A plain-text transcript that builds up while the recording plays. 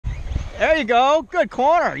There you go. Good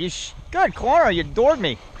corner. Good corner. You adored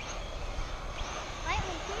me.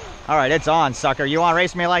 All right, it's on, sucker. You want to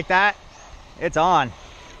race me like that? It's on.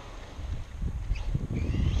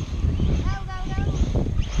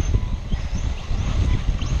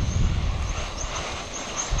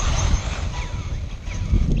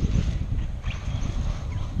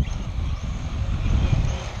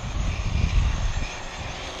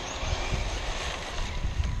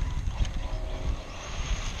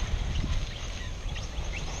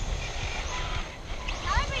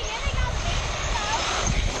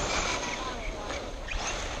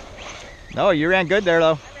 No, you ran good there,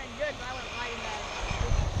 though. I ran good, but I went wide in that.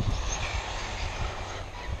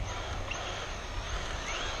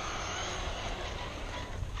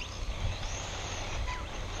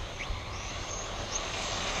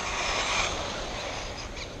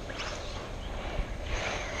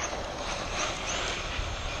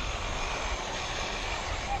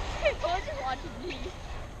 I was just watching me.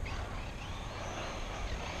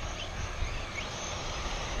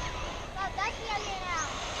 Oh, that's the idea now.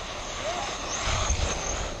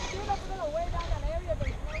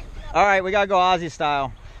 All right, we gotta go Aussie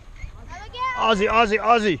style. Aussie, Aussie,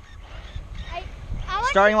 Aussie.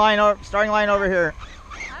 Starting line over here.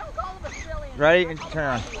 I don't call them Australian. Ready? And turn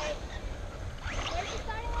around.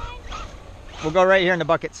 We'll go right here in the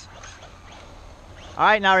buckets. All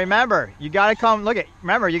right, now remember, you gotta come. Look at.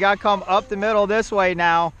 Remember, you gotta come up the middle this way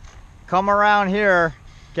now. Come around here.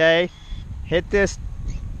 Okay. Hit this.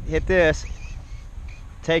 Hit this.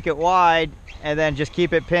 Take it wide, and then just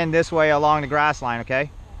keep it pinned this way along the grass line. Okay.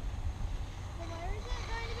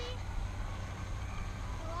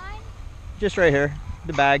 Just right here,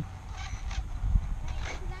 the bag.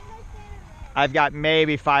 I've got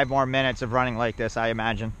maybe 5 more minutes of running like this, I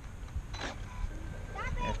imagine.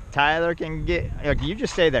 If Tyler can get, you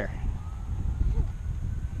just stay there.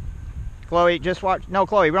 Chloe, just watch. No,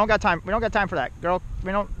 Chloe, we don't got time. We don't got time for that, girl.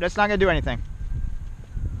 We don't. That's not gonna do anything.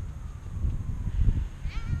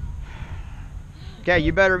 Okay,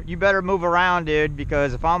 you better move around, dude,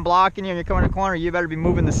 because if I'm blocking you and you're coming in the corner, you better be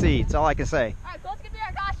moving the seat. That's all I can say. All right, let's get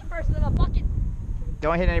our caution first, and then a bucket.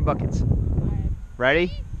 Don't hit any buckets. Right.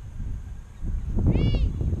 Ready? 3,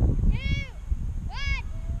 2, 1,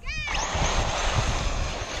 go!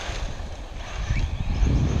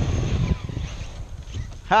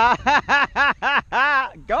 Ha ha ha ha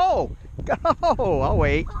ha! Go! Go! I'll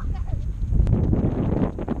wait.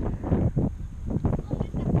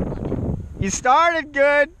 You started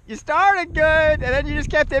good. You started good, and then you just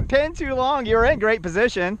kept it pinned too long. You were in great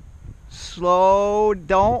position. Slow.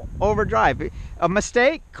 Don't overdrive. A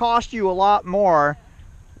mistake cost you a lot more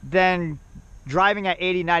than driving at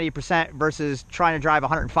 80-90% versus trying to drive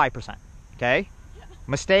 105%. Okay?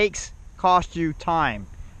 Mistakes cost you time.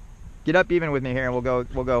 Get up even with me here, and we'll go.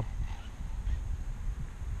 We'll go.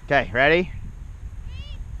 Okay, ready? 3,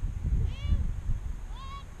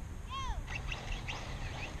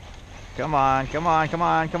 2, 1, go! Come on, come on, come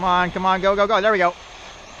on, come on, come on, go, go, go. There we go.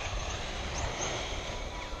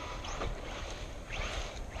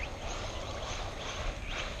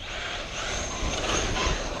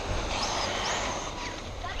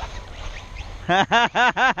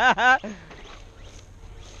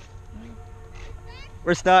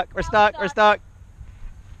 We're stuck, we're stuck, we're stuck.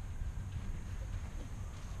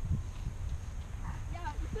 Yeah,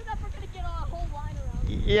 soon enough we're gonna get a whole line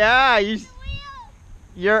around.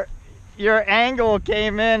 Yeah, your angle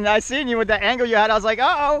came in. I seen you with the angle you had. I was like,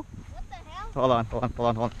 uh-oh. What the hell? Hold on, hold on, hold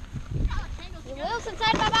on, hold The wheels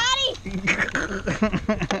inside my body!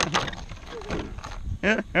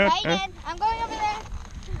 on. Hayden, I'm going over there.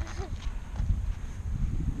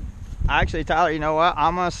 Actually, Tyler, you know what?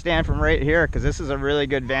 I'm going to stand from right here because this is a really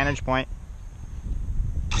good vantage point.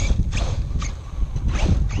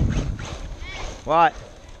 What?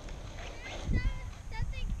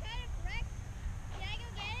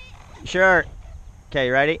 Sure. Okay,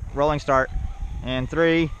 ready? Rolling start. And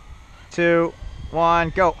 3, 2, 1,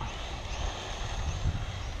 go.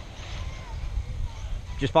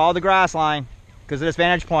 Just follow the grass line because of this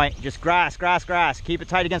vantage point. Just grass, grass, grass. Keep it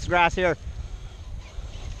tight against the grass here.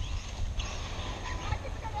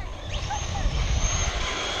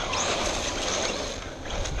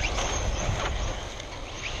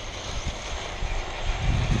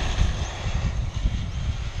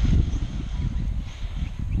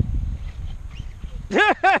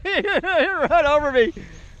 Run over me.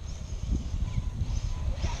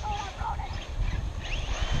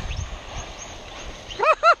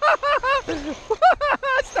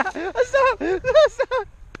 Stop, stop, stop.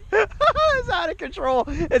 It's out of control.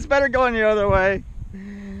 It's better going the other way.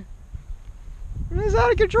 It's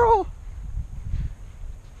out of control.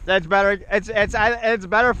 That's better. It's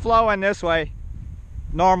better flowing this way.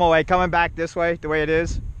 Normal way, coming back this way, the way it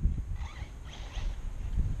is.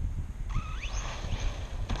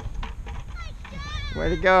 Way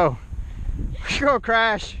to go. Way to go,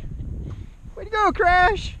 Crash. Way to go,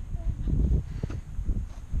 Crash.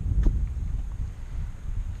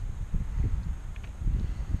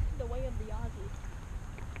 The way of the Aussie.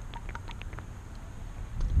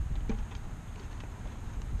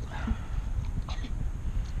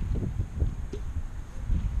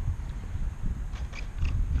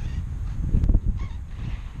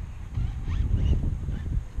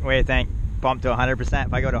 What do you think? Bump to 100%.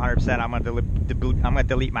 If I go to 100%, I'm gonna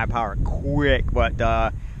delete my power quick. But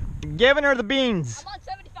giving her the beans. I'm on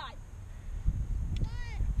 75.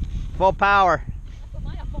 Full power. I put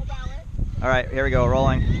mine on full power. All right, here we go.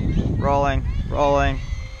 Rolling, rolling, rolling,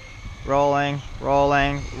 rolling,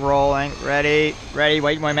 rolling, rolling. Ready, ready.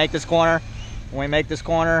 Wait, when we make this corner. When we make this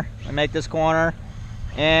corner. We make this corner.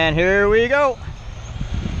 And here we go.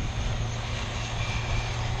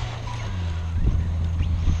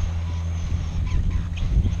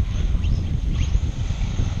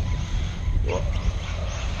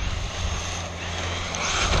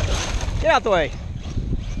 Get out the way.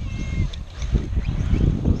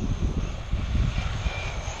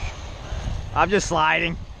 I'm just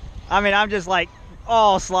sliding. I mean, I'm just like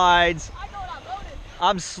all slides. I know what I'm loaded.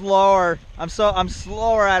 I'm slower. I'm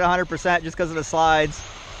slower at 100% just because of the slides.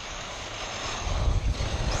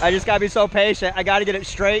 I just gotta be so patient. I gotta get it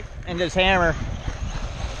straight and just hammer.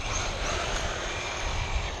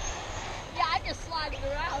 Yeah, I just sliding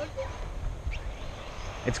around.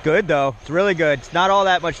 It's good though. It's really good. It's not all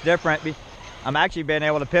that much different. I'm actually being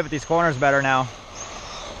able to pivot these corners better now.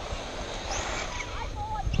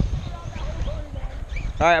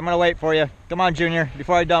 All right, I'm gonna wait for you. Come on, Junior,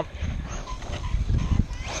 before I dump.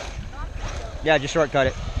 Yeah, just shortcut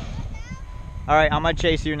it. All right, I'm gonna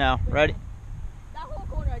chase you now. Ready? That whole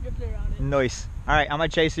corner I drifted around it. Nice. All right, I'm gonna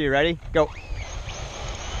chase you. Ready? Go.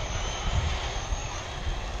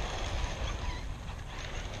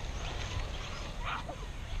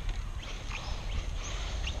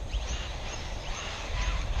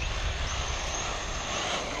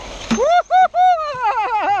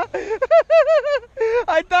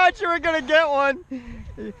 I thought you were gonna get one.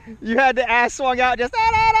 You had the ass swung out, just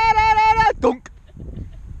dunk.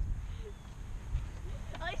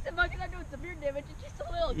 At least I'm not gonna do severe damage. It's just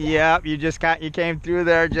a little. Yep, you came through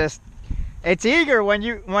there. Just it's eager when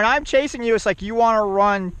I'm chasing you. It's like you want to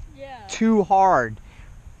run too hard.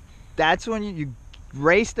 That's when you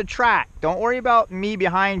race the track. Don't worry about me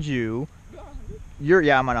behind you.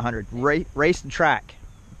 Yeah, I'm on 100. Race the track.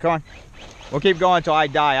 Come on. We'll keep going until I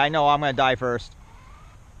die. I know I'm gonna die first.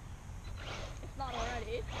 It's not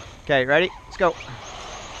already. Okay, ready? Let's go.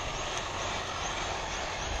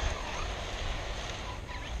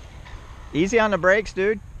 Easy on the brakes,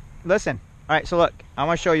 dude. Listen. All right, so look. I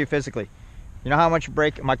want to show you physically. You know how much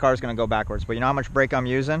brake? My car's gonna go backwards, but you know how much brake I'm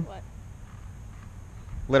using? What?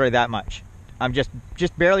 Literally that much. I'm just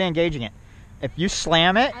barely engaging it. If you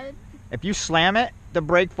slam it, the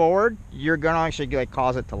brake forward, you're gonna actually like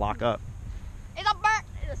cause it to lock up. It's a bird.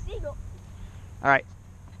 It's a seagull. All right.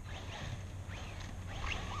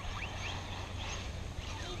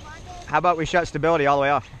 How about we shut stability all the way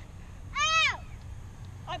off? Ow! All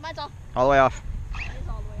right, mine's off. All the way off. It's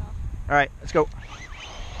all the way off. All right, let's go.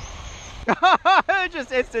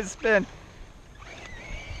 Just instant spin.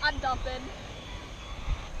 I'm dumping.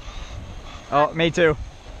 Oh, me too.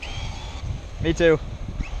 Me too.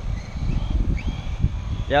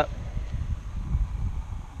 Yep.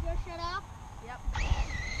 You gonna shut off? Yep.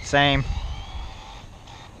 Same.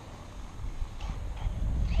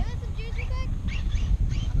 Give us some juice real quick.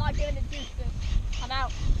 I'm not giving it juice, dude. I'm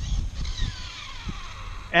out.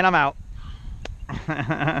 And I'm out.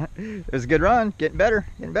 It was a good run. Getting better.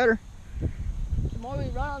 Getting better. The more we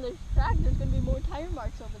run on this track, there's gonna be more tire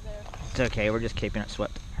marks over there. It's okay. We're just keeping it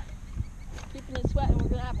swept. Keeping it sweat, and we're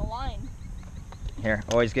gonna have a line. Here.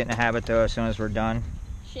 Always get in a habit though. As soon as we're done,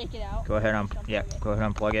 Shake it out. go ahead and Just go ahead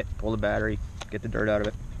and unplug it. Pull the battery. Get the dirt out of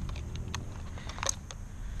it.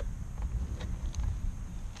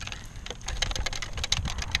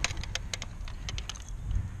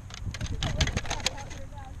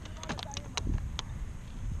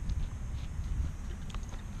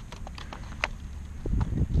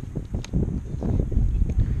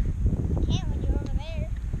 Can't when you're over there.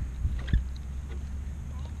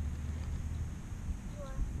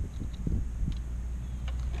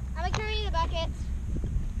 I'm gonna carry the buckets.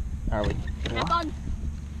 Are we? Have fun.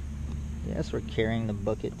 Yes, we're carrying the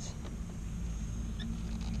buckets. And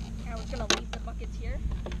we're gonna leave the buckets here.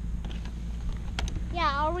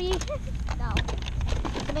 Yeah, are we? No.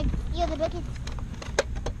 Yeah, the bucket.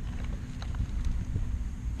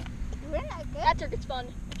 That circuit's fun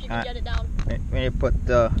if you can get it down. We need to put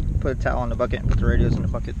a towel on the bucket and put the radios in the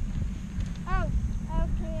bucket. Oh,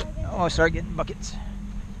 okay. Oh, start getting buckets.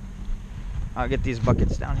 I'll get these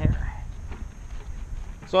buckets down here.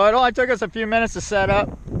 So it only took us a few minutes to set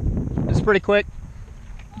up. It's pretty quick.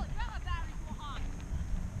 Oh, battery's hot.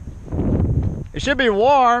 It should be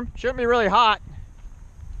warm. Shouldn't be really hot.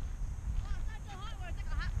 Oh, it's not so hot where it's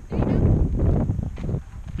like a hot.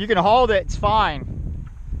 If you can hold it, it's fine.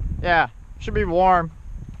 Yeah, should be warm.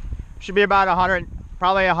 Should be about 100,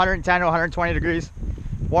 probably 110 to 120 degrees.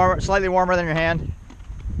 Warmer, slightly warmer than your hand.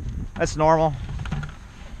 That's normal.